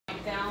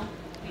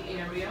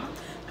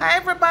Hi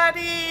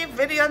everybody,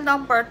 video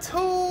number 2.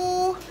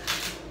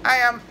 I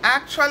am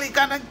actually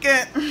gonna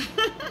get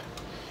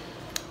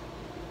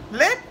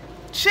lip,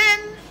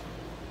 chin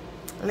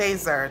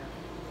lasered.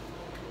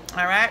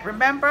 Alright,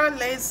 remember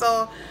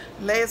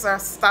laser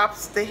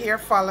stops the hair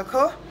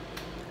follicle,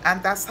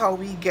 and that's how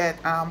we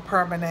get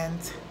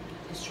permanent.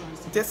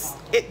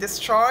 It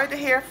destroys the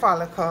hair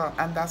follicle,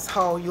 and that's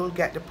how you'll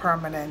get the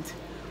permanent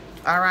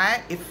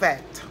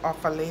effect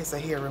of a laser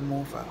hair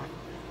removal.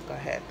 Go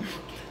ahead.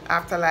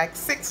 After like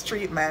 6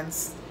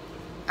 treatments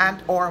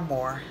and or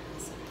more.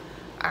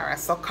 Alright,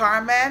 so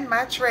Carmen,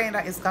 my trainer,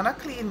 is gonna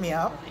clean me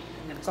up.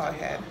 Go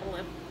ahead.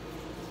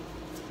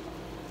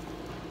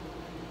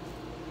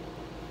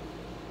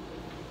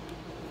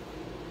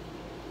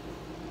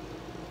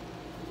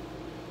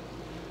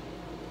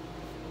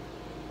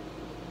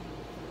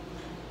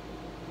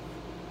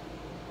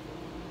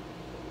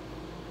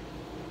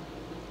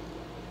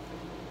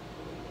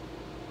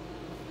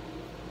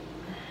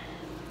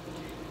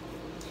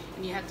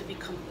 You have to be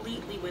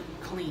completely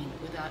clean,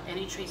 without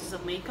any traces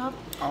of makeup,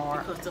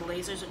 because the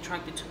lasers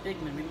attracted to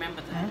pigment.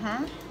 Remember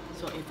that.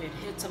 So if it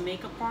hits a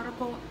makeup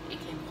particle, it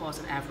can cause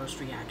an adverse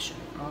reaction.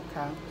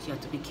 Okay. So you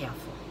have to be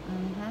careful.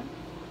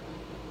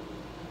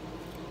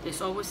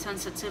 There's always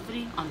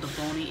sensitivity on the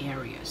bony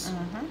areas.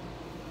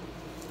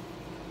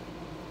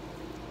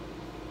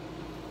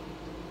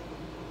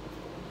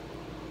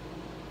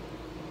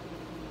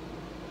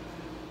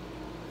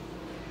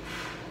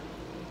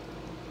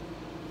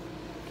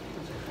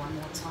 One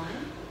more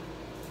time.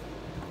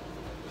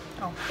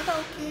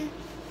 Okay.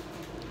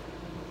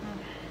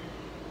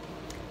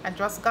 I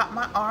just got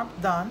my arm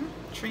done.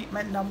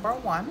 Treatment number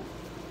 1.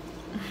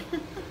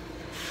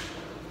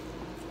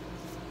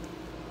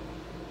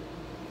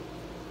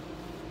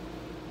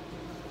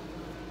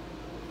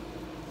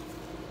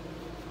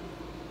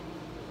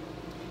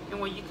 And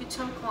what you could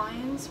tell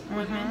clients,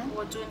 women who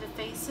are doing the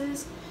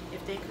faces,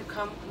 if they could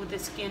come with the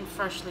skin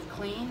freshly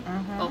clean,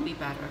 it'll be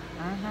better.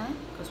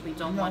 Because we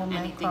don't want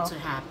anything to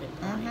happen.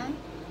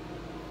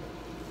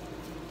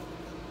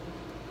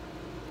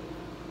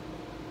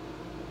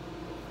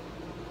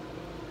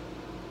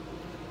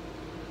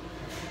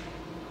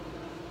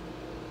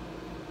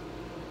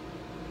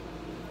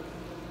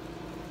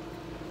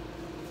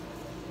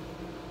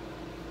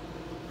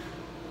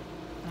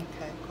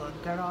 Okay, good.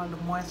 Get all the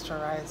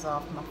moisturizer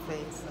off my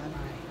face. And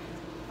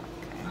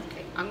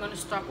Okay, I'm going to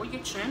start with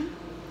your chin.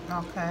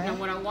 Okay. And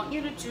what I want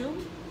you to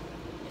do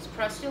is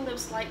press your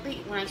lips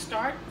slightly. When I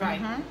start,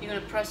 you're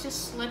going to press your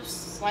lips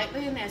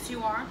slightly, and as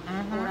you are.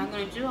 And what I'm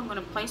going to do, I'm going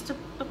to place the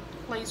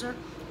laser,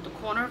 the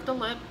corner of the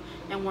lip,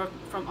 and work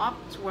from up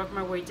to work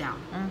my way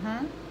down.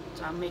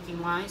 So I'm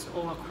making lines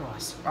all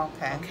across.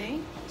 Okay. Okay?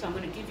 So I'm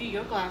going to give you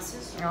your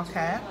glasses.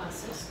 Okay.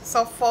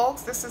 So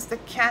folks, this is the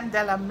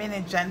Candela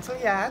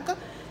Gentle-Yag.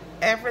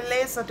 Every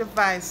laser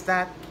device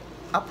that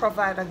a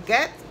provider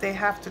gets, they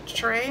have to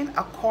train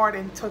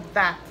according to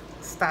that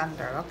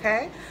standard,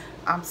 okay?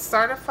 I'm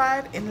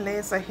certified in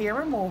laser hair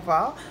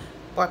removal,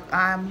 but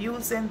I'm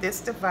using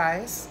this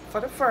device for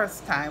the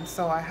first time,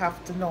 so I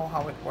have to know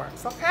how it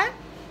works, okay?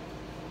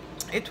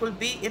 It will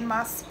be in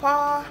my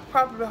spa,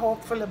 probably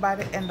hopefully by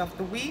the end of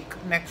the week,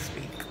 next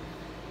week.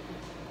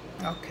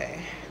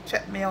 Okay,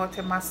 check me out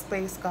in my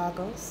space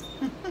goggles.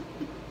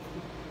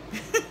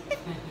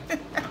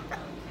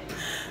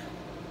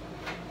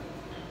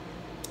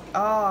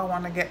 Oh, I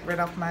want to get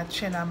rid of my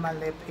chin and my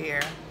lip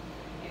here.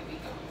 Here we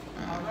go.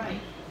 All right.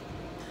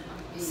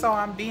 So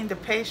I'm being the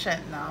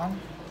patient now.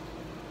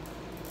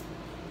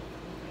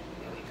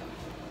 Here we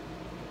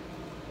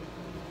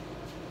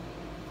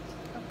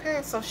go.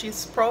 Okay, so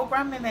she's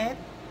programming it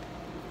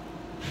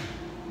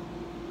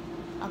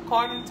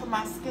according to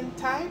my skin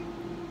type.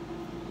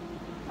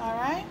 All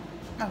right.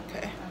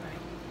 Okay. All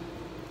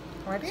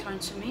right. Ready? Turn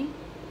to me.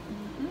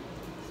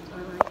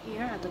 Start right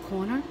here at the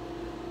corner.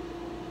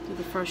 Do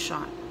the first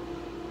shot.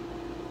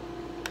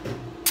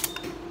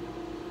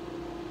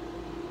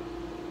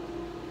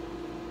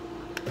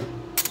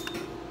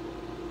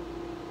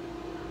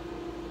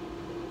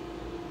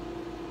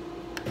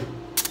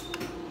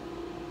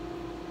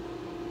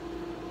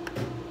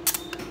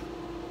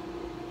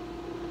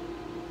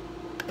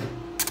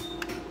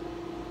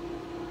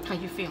 How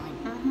you feeling?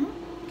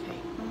 Okay.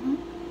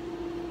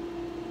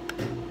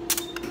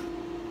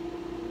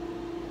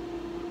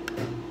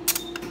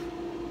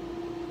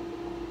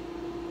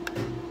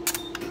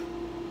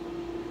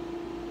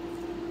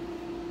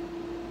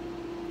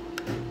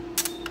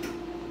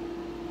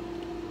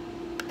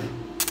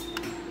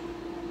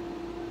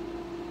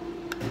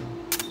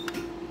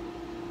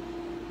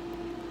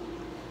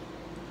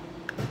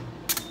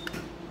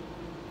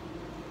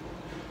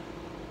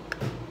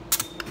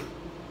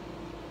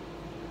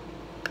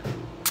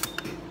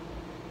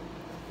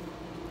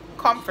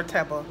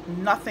 Comfortable,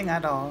 nothing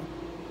at all.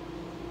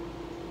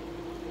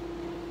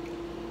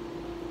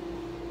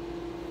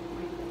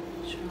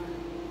 Sure.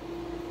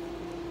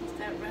 Is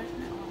that red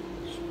or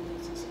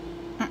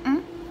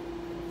orange?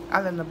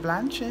 Other than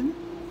blanching,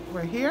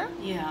 we're here.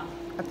 Yeah.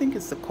 I think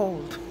it's the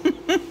cold.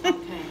 Okay.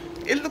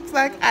 It looks It's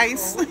like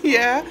ice.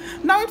 Yeah.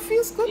 No, it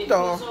feels good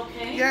though. Feels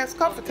okay? Yeah, it's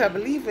comfortable.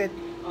 Okay. Leave it.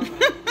 All right.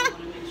 I want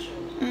to make sure.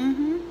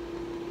 Mm-hmm.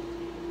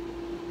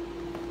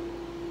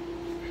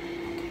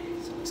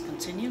 Okay, so let's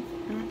continue.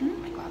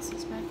 Mm-hmm. My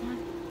glasses back on.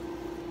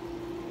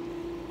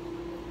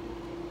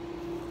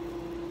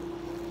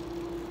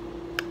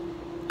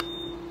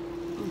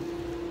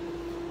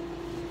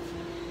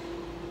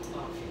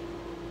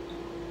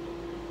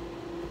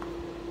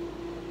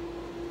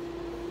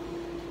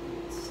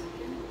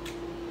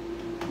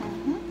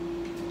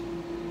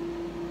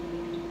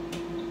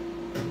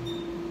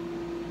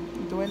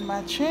 Doing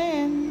my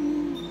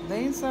chin,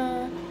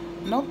 laser,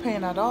 no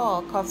pain at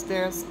all, because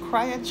there's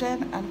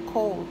cryogen and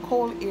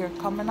cold air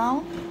coming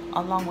out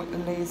along with the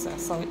laser,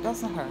 so it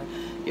doesn't hurt.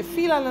 You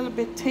feel a little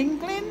bit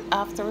tingling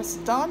after it's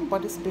done,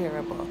 but it's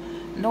bearable.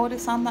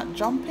 Notice I'm not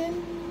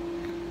jumping.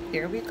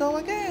 Here we go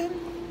again.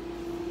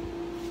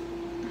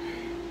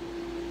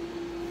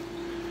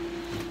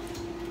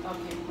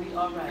 Okay, we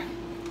are ready.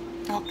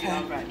 Okay.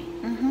 We are ready.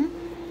 Mm-hmm.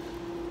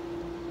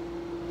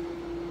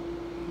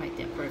 Right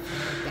there, perfect.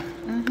 Like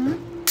that. Mm-hmm.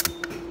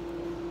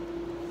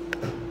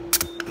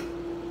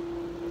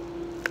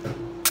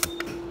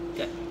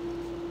 Good.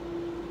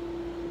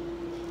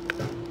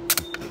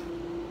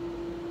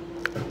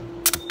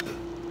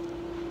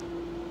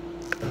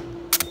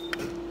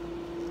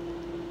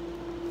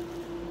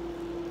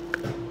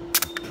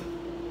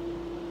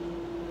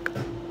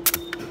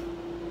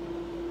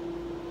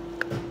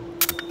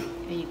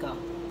 There you go.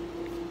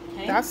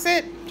 Okay. That's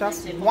it.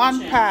 Just That's it for one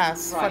the chin.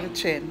 pass for Right. the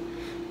chin.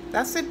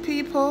 That's it,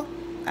 people.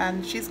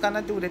 And she's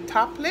gonna do the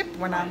top lip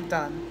when I'm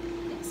done.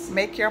 Yes.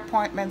 Make your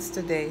appointments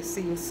today.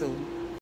 See you soon.